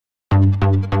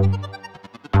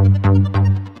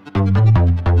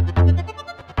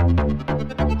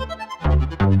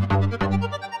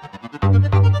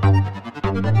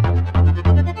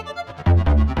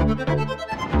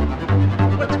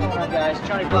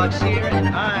Vlogs here, and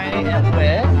I am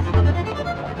with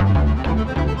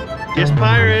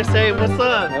Dispyrus. Hey, what's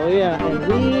up? Oh yeah, and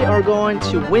we are going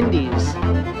to Wendy's. So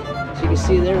you can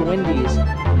see there, Wendy's.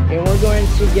 And we're going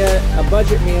to get a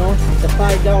budget meal, the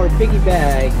 $5 Biggie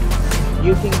bag.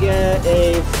 You can get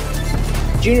a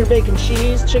junior bacon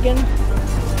cheese chicken,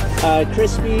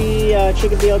 crispy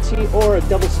chicken BLT, or a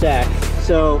double stack.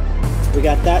 So we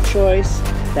got that choice,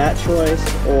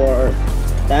 or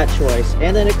that choice.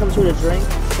 And then it comes with a drink,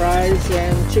 fries,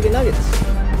 and chicken nuggets.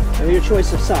 And your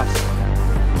choice of sauce.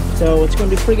 So it's going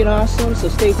to be freaking awesome, so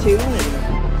stay tuned.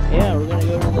 And yeah, we're going to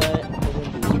go to the Wendy's.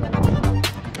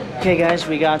 Okay guys,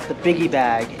 we got the Biggie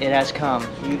bag. It has come.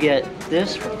 You get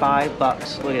this for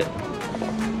 $5. Look at it.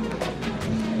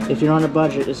 If you're on a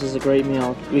budget, this is a great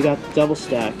meal. We got the double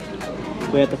stack.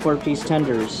 We got the 4-piece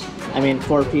tenders.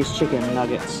 4-piece chicken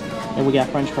nuggets. And we got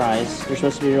french fries. They're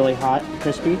supposed to be really hot,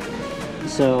 crispy.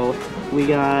 So we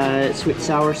got sweet and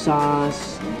sour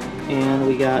sauce, and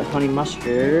we got honey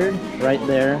mustard right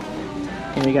there.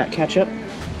 And we got ketchup,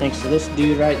 thanks to this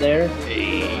dude right there.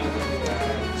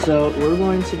 So we're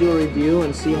going to do a review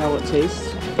and see how it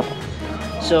tastes.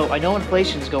 So I know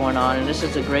inflation's going on, and this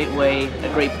is a great way, a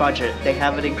great budget. They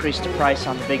haven't increased the price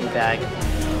on the Biggie bag.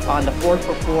 On the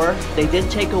 4-for-4, they did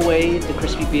take away the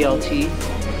crispy BLT,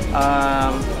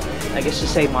 I guess to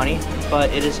save money, but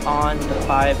it is on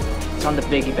the it's on the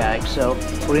Biggie bag. So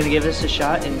we're gonna give this a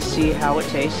shot and see how it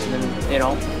tastes, and then, you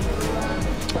know,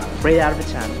 rate out of a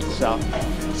 10. So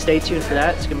stay tuned for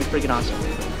that. It's gonna be freaking awesome.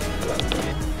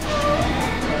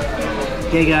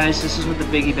 Okay guys, this is what the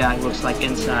Biggie bag looks like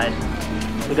inside.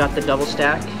 We got the double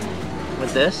stack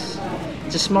with this.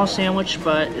 It's a small sandwich,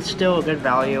 but it's still a good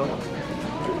value.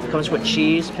 It comes with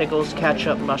cheese, pickles,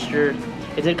 ketchup, mustard.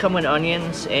 It did come with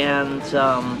onions and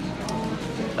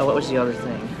what was the other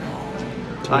thing?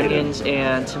 Tomato. Onions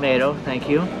and tomato, thank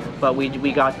you. But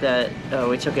we got that,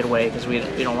 we took it away because we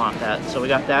don't want that. So we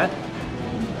got that.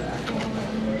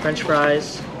 French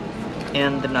fries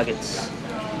and the nuggets.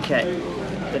 Okay,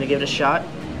 gonna give it a shot,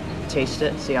 taste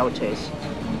it, see how it tastes.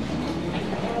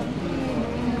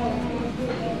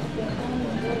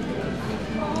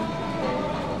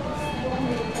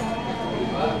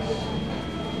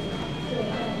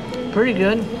 Pretty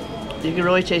good. You can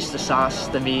really taste the sauce,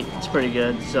 the meat. It's pretty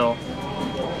good. So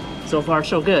far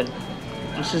so good.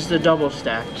 This is the double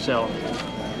stack. So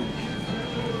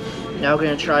now we're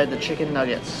gonna try the chicken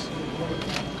nuggets.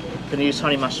 Gonna use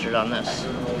honey mustard on this.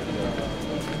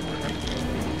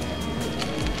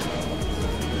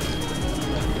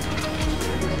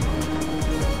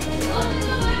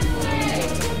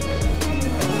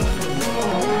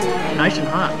 Nice and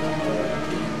hot.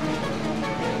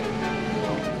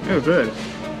 They're good.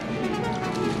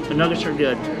 The nuggets are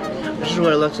good. This is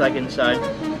what it looks like inside.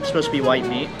 It's supposed to be white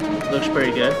meat. It looks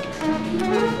pretty good.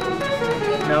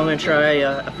 Now I'm gonna try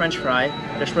a French fry.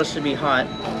 They're supposed to be hot.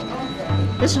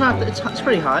 It's not. It's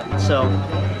pretty hot. So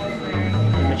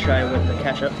I'm gonna try it with the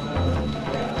ketchup.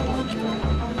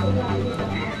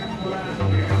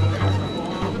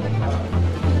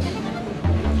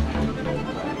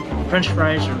 French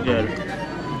fries are good.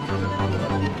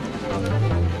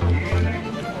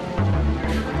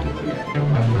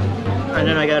 And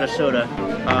then I got a soda,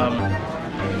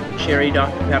 cherry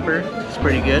Dr. Pepper. It's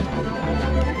pretty good.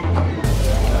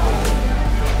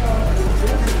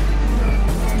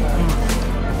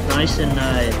 Nice, and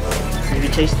you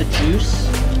can taste the juice.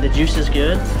 The juice is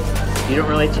good. You don't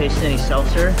really taste any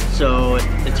seltzer, so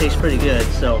it tastes pretty good.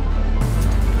 So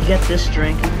you get this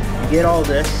drink, you get all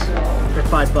this for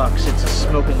 $5. It's a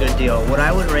smoking good deal. What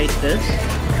I would rate this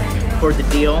for the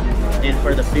deal and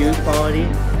for the food quality,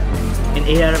 an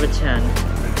 8 out of a 10.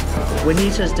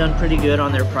 Wendy's has done pretty good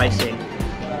on their pricing.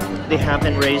 They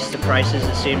haven't raised the prices,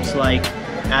 it seems like,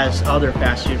 as other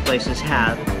fast food places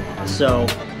have. So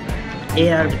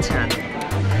 8 out of a 10.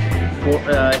 For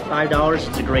 $5,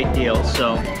 it's a great deal.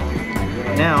 So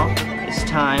now it's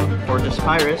time for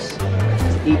Dispyrus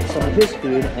to eat some of his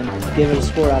food and give it a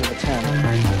score out of a 10.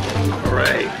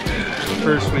 Alright,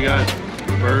 first we got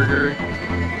burger.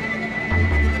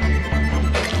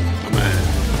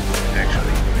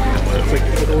 Take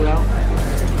the pickle out?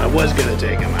 I was gonna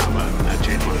take him out, but I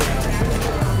changed my mind.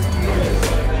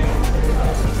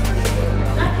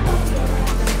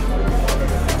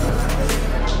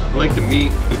 I like the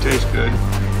meat, it tastes good.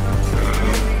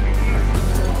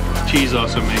 Cheese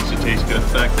also makes it taste good. The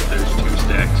fact that there's 2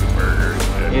 stacks of burgers.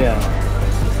 Yeah.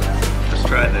 Let's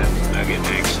try the nugget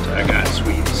next. I got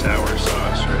sweet and sour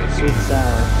sauce right here. Sweet and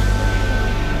sour.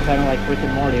 Kind of like Rick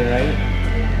and Morty, right?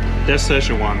 That's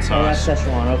Szechuan sauce. Oh, that's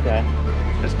Szechuan, okay.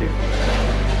 Let's do it.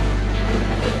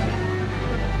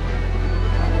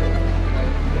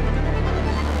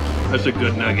 That's a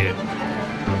good nugget.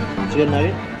 It's a good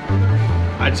nugget?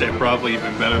 I'd say probably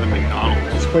even better than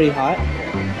McDonald's. It's pretty hot.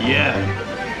 Yeah.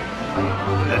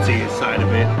 That's the inside of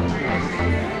it.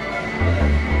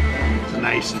 It's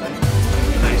nice and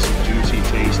juicy,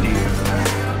 tasty.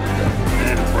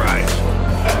 And fries.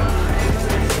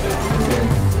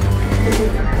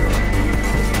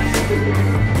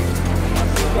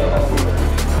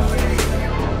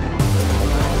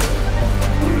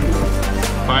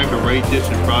 If I have to rate this,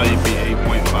 it'd probably be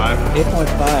 8.5.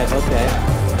 8.5, okay.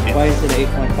 Yeah. Why is it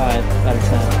 8.5 out of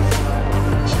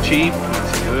 10? It's cheap,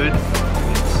 it's good.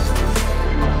 It's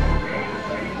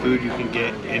food you can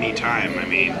get anytime, I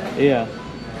mean. Yeah.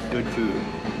 Good food.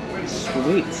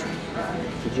 Sweet.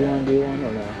 Did you want to do one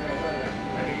or no?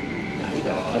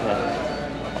 Okay.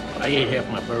 I ate half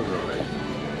my burger already.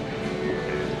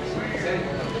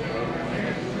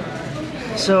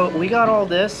 So we got all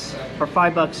this for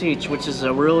 $5 each, which is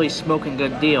a really smoking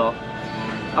good deal.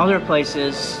 Other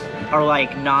places are like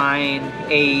 $9,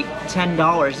 $8,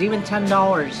 $10, even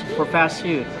 $10 for fast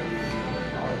food.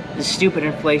 The stupid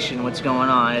inflation, what's going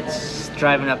on, it's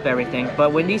driving up everything.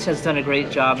 But Wendy's has done a great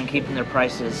job in keeping their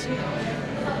prices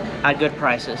at good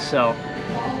prices. So,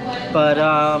 but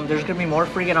there's gonna be more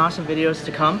freaking awesome videos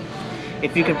to come.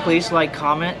 If you could please like,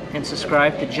 comment, and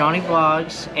subscribe to Johnny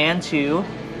Vlogs and to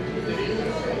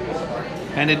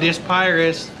And a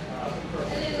Dispyrus.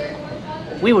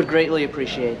 we would greatly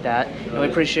appreciate that. And we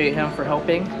appreciate him for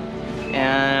helping.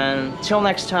 And until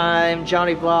next time,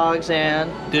 Johnny Vlogs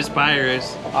and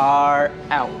Dispyrus. are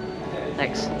out.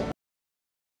 Thanks.